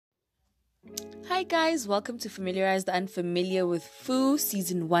Hi guys, welcome to Familiarize the Unfamiliar with Fu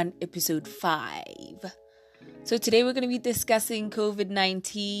Season 1 Episode 5. So today we're going to be discussing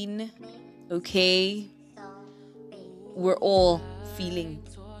COVID-19. Okay, we're all feeling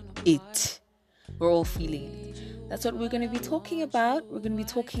it. That's what we're going to be talking about. We're going to be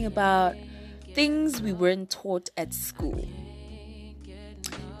talking about things we weren't taught at school.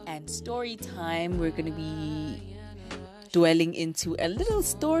 And story time, we're going to be dwelling into a little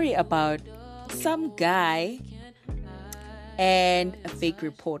story about some guy and a fake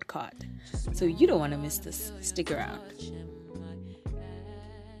report card. So you don't want to miss this. Stick around.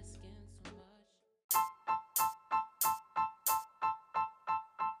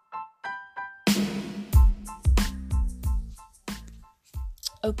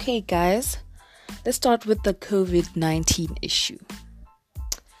 Okay, guys, let's start with the COVID-19 issue.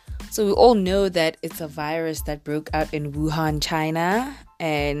 So we all know that it's a virus that broke out in Wuhan, China,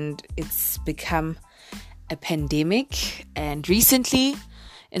 and it's become a pandemic. And recently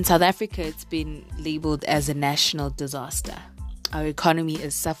in South Africa, it's been labeled as a national disaster. Our economy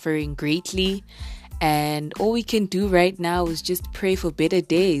is suffering greatly, and all we can do right now is just pray for better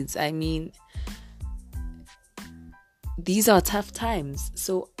days. I mean, these are tough times.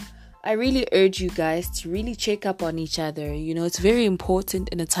 So I really urge you guys to really check up on each other. You know, it's very important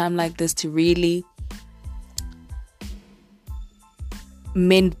in a time like this to really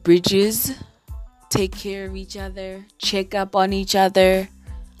mend bridges, take care of each other, check up on each other,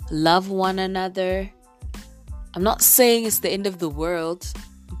 love one another. I'm not saying it's the end of the world,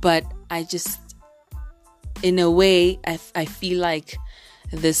 but I just, in a way, I feel like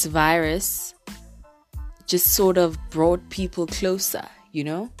this virus just sort of brought people closer, you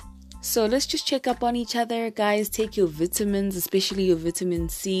know? So let's just check up on each other, guys. Take your vitamins, especially your vitamin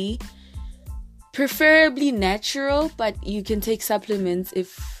C. Preferably natural, but you can take supplements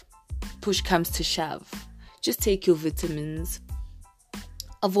if push comes to shove. Just take your vitamins.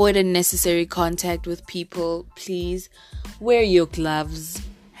 Avoid unnecessary contact with people, please. Wear your gloves.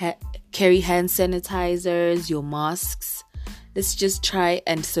 Carry hand sanitizers, your masks. Let's just try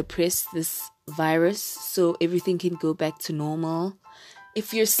and suppress this virus so everything can go back to normal.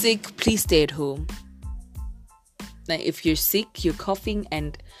 If you're sick, please stay at home. Like, if you're sick, you're coughing,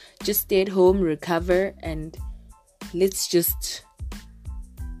 and just stay at home, recover, and let's just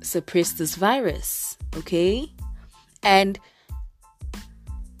suppress this virus, okay? And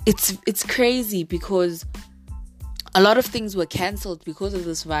it's crazy because a lot of things were cancelled because of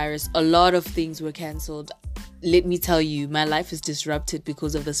this virus. A lot of things were cancelled. Let me tell you, my life is disrupted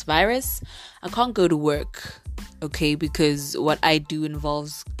because of this virus. I can't go to work, okay, because what I do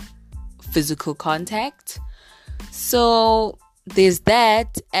involves physical contact. So there's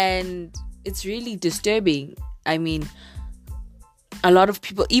that, and it's really disturbing. I mean, a lot of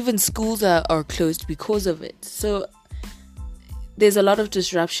people, even schools are closed because of it. So there's a lot of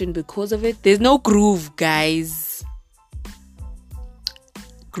disruption because of it. There's no groove, guys.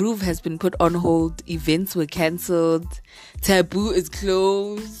 Groove has been put on hold. Events were cancelled. Taboo is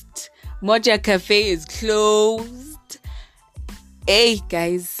closed. Moja Cafe is closed. Hey,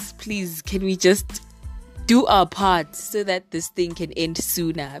 guys, please, can we just do our part so that this thing can end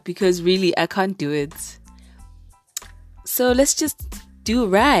sooner? Because really, I can't do it. So let's just do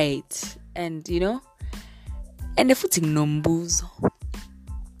right. And, you know, and if it's nombuzo.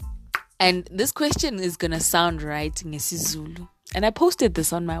 And this question is going to sound right in isiZulu. And I posted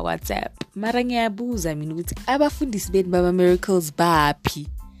this on my WhatsApp. Mara ngiyabuza mina ukuthi abafundisi bethu baba miracles baphi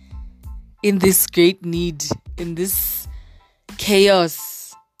in this great need, in this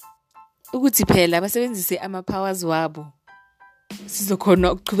chaos. Ukuthi phela basebenzise ama powers wabo.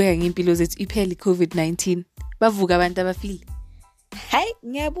 Sizokhona ukuqhubeka ngempilo zethu iphele iCovid-19. Bavuka abantu abafile. Hayi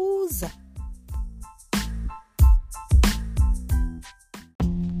ngiyabuza.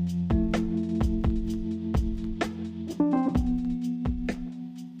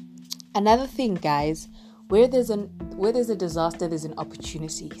 Another thing, guys, where there's a disaster, there's an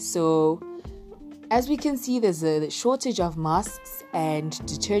opportunity. So, as we can see, there's a shortage of masks and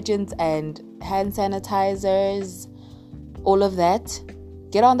detergents and hand sanitizers, all of that.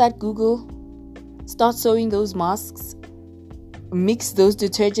 Get on that Google, start sewing those masks, mix those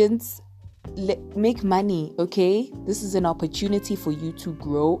detergents, make money, okay? This is an opportunity for you to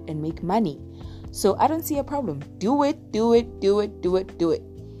grow and make money. So I don't see a problem. Do it.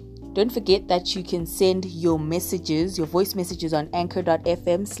 Don't forget that you can send your messages, your voice messages on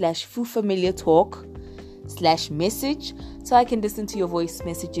anchor.fm/FuFamiliarTalk/message so I can listen to your voice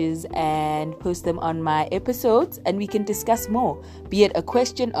messages and post them on my episodes and we can discuss more. Be it a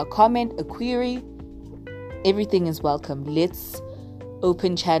question, a comment, a query, everything is welcome. Let's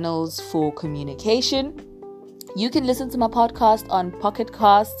open channels for communication. You can listen to my podcast on Pocket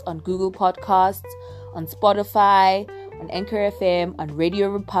Casts, on Google Podcasts, on Spotify, on Anchor FM, on Radio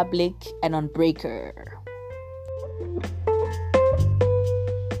Republic, and on Breaker.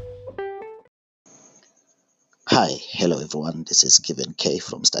 Hi, hello everyone. This is Kevin K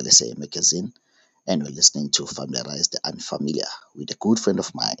from Style SA Magazine, and we're listening to Familiarize the Unfamiliar with a good friend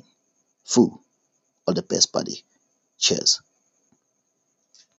of mine, Fu. All the best, buddy. Cheers.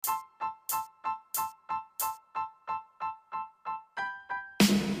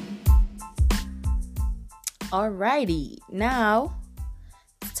 Alrighty, now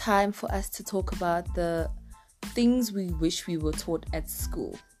it's time for us to talk about the things we wish we were taught at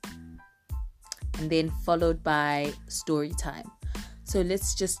school, and then followed by story time. So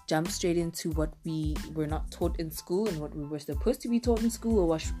let's just jump straight into what we were not taught in school and what we were supposed to be taught in school,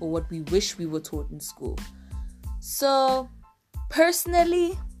 or what we wish we were taught in school. So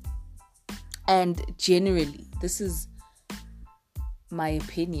personally and generally, this is my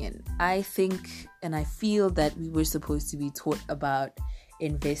opinion. I think and I feel that we were supposed to be taught about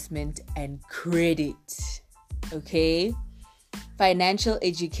investment and credit. Okay? Financial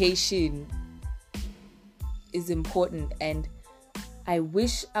education is important, and I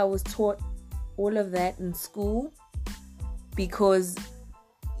wish I was taught all of that in school, because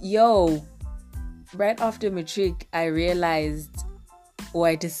right after matric I realized, or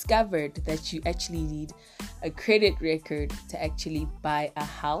I discovered, that you actually need a credit record to actually buy a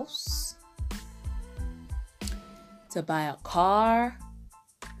house, to buy a car,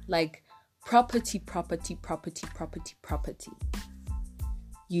 like property.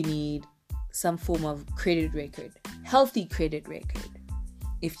 You need some form of credit record, healthy credit record.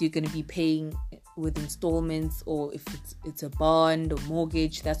 If you're going to be paying with installments, or if it's a bond or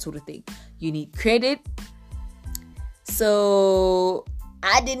mortgage, that sort of thing, you need credit. So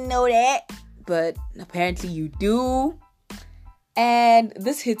I didn't know that, but apparently you do. And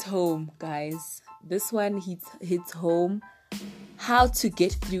this hits home, guys. This one hits home. How to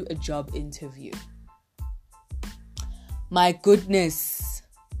get through a job interview. My goodness.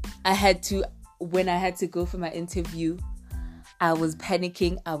 When I had to go for my interview, I was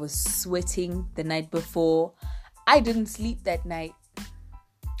panicking. I was sweating the night before. I didn't sleep that night.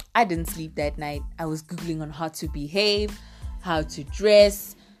 I was Googling on how to behave, how to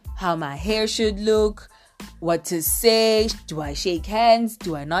dress, how my hair should look, what to say. Do I shake hands?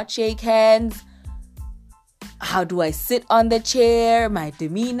 Do I not shake hands? How do I sit on the chair? My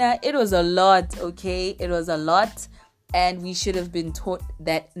demeanor. It was a lot, okay? It was a lot. And we should have been taught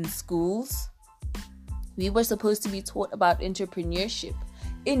that in schools. We were supposed to be taught about entrepreneurship,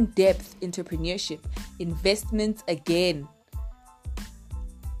 in-depth entrepreneurship, investments again.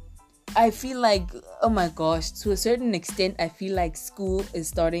 I feel like, oh my gosh, to a certain extent, I feel like school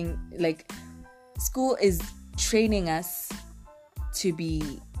is training us to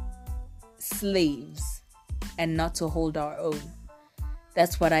be slaves and not to hold our own.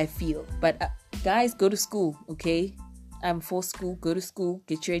 That's what I feel. But guys, go to school, okay? I'm for school. Go to school,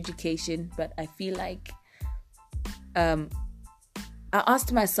 get your education. But I feel like I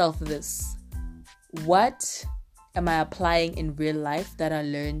asked myself this: what am I applying in real life that I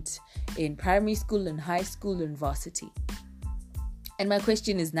learned in primary school and high school and varsity? And my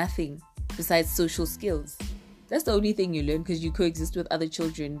question is nothing besides social skills. That's the only thing you learn, because you coexist with other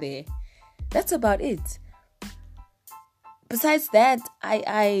children there. That's about it. Besides that,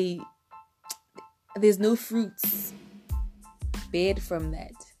 there's no fruits bared from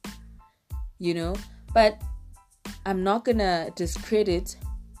that, But I'm not gonna discredit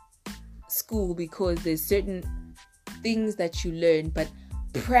school, because there's certain things that you learn, but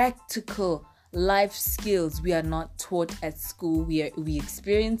practical life skills we are not taught at school. We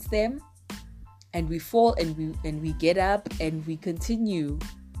experience them, and we fall, and we get up, and we continue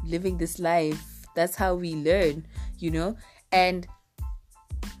living this life. That's how we learn, And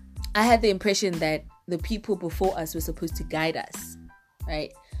I had the impression that the people before us were supposed to guide us,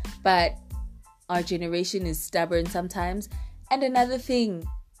 right? But our generation is stubborn sometimes. And another thing,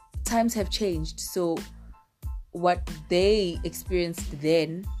 times have changed. So what they experienced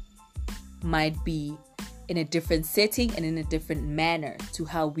then might be in a different setting and in a different manner to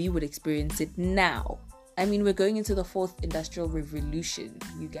how we would experience it now. I mean, we're going into the 4th industrial revolution,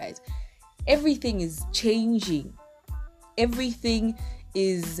 you guys. Everything is changing. Everything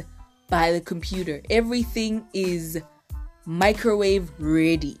is by the computer. Everything is microwave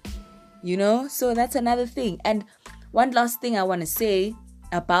ready, So that's another thing. And one last thing I want to say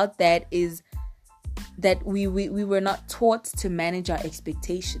about that is that we were not taught to manage our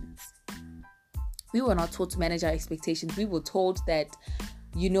expectations. We were not taught to manage our expectations. We were told that,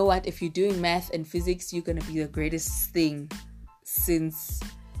 you know what, if you're doing math and physics, you're going to be the greatest thing since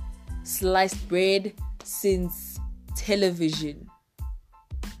sliced bread, since television.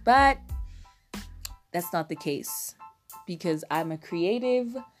 But that's not the case, because I'm a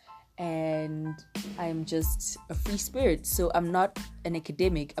creative and I'm just a free spirit. So I'm not an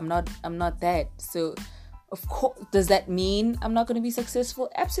academic. I'm not that. So of course, does that mean I'm not going to be successful?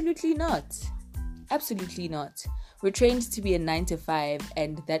 Absolutely not. Absolutely not. We're trained to be a 9-to-5,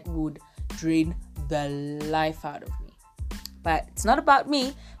 and that would drain the life out of me. But it's not about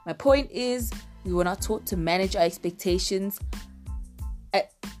me. My point is, we were not taught to manage our expectations,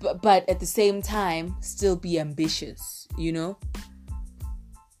 but at the same time, still be ambitious, you know?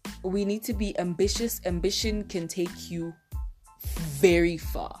 We need to be ambitious. Ambition can take you very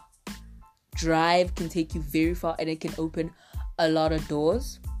far. Drive can take you very far, and it can open a lot of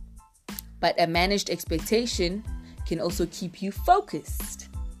doors. But a managed expectation can also keep you focused.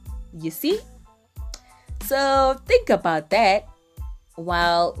 You see? So think about that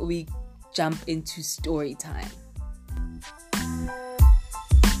while we jump into story time.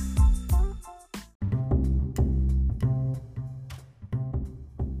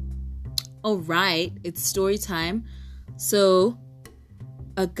 All right, it's story time. So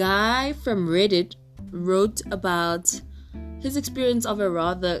a guy from Reddit wrote about his experience of a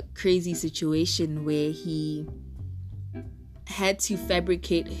rather crazy situation where he had to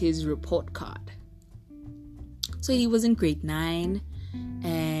fabricate his report card. So he was in grade 9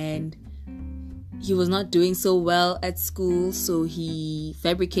 and he was not doing so well at school, so he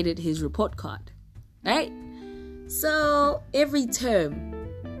fabricated his report card, right? So every term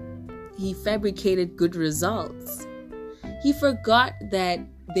he fabricated good results. He forgot that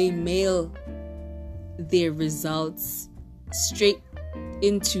they mail their results straight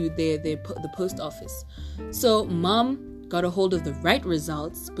into the post office. So mom got a hold of the right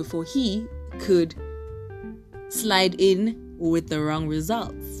results before he could slide in with the wrong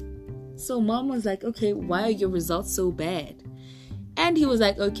results. So mom was like, okay, why are your results so bad? And he was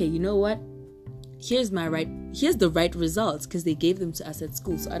like, okay, you know what? Here's the right results, because they gave them to us at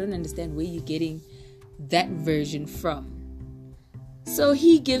school. So I don't understand where you're getting that version from. So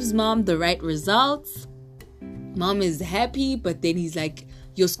he gives mom the right results. Mom is happy, but then he's like,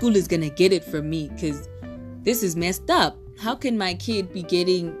 your school is gonna get it from me because this is messed up. How can my kid be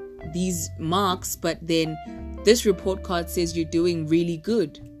getting these marks, but then this report card says you're doing really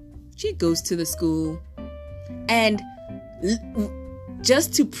good? She goes to the school, and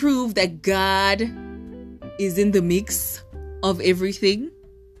just to prove that God is in the mix of everything,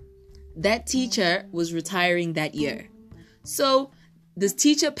 that teacher was retiring that year. So this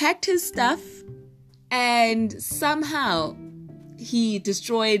teacher packed his stuff, and somehow he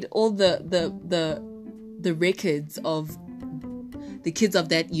destroyed all the records of the kids of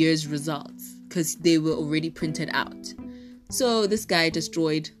that year's results because they were already printed out. So this guy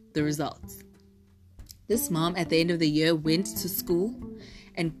destroyed the results. This mom at the end of the year went to school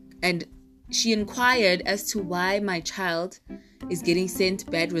and she inquired as to why my child is getting sent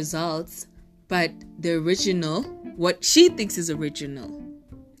bad results, but the original, what she thinks is original,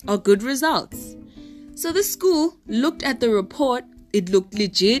 are good results. So the school looked at the report. It looked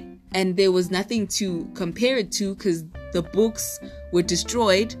legit and there was nothing to compare it to because the books were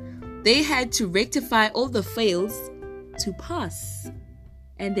destroyed. They had to rectify all the fails to pass.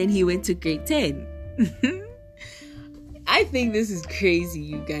 And then he went to grade 10. I think this is crazy,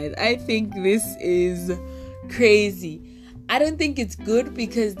 you guys. I think this is crazy. I don't think it's good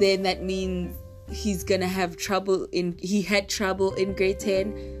because then that means he's gonna have trouble he had trouble in grade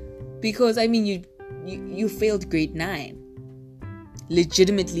 10 because I mean you failed grade 9.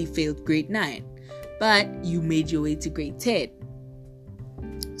 Legitimately failed grade 9. But you made your way to grade 10.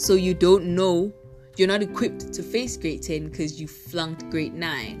 So you don't know, you're not equipped to face grade 10 because you flunked grade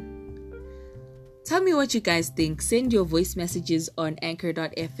 9. Tell me what you guys think. Send your voice messages on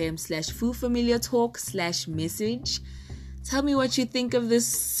anchor.fm/FullFamiliarTalk/message. Tell me what you think of this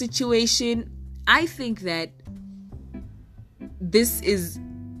situation. I think that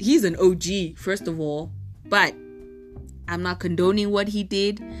he's an OG, first of all, but I'm not condoning what he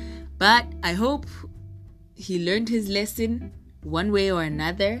did, but I hope he learned his lesson one way or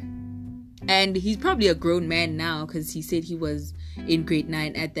another. And he's probably a grown man now because he said he was in grade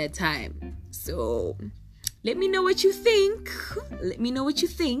 9 at that time. So let me know what you think.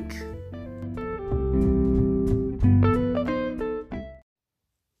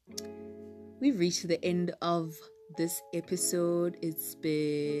 We've reached the end of this episode. It's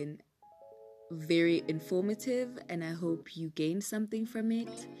been very informative and I hope you gained something from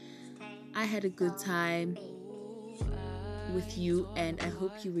it. I had a good time with you, and I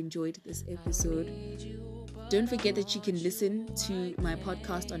hope you enjoyed this episode. Don't forget that you can listen to my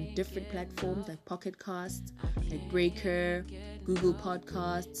podcast on different platforms like Pocket Cast, like Breaker, Google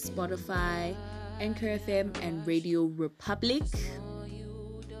Podcasts, Spotify, Anchor FM, and Radio Republic.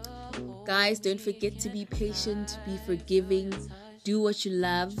 Guys, don't forget to be patient, be forgiving, do what you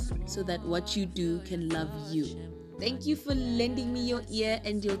love so that what you do can love you. Thank you for lending me your ear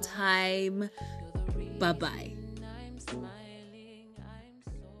and your time. Bye-bye.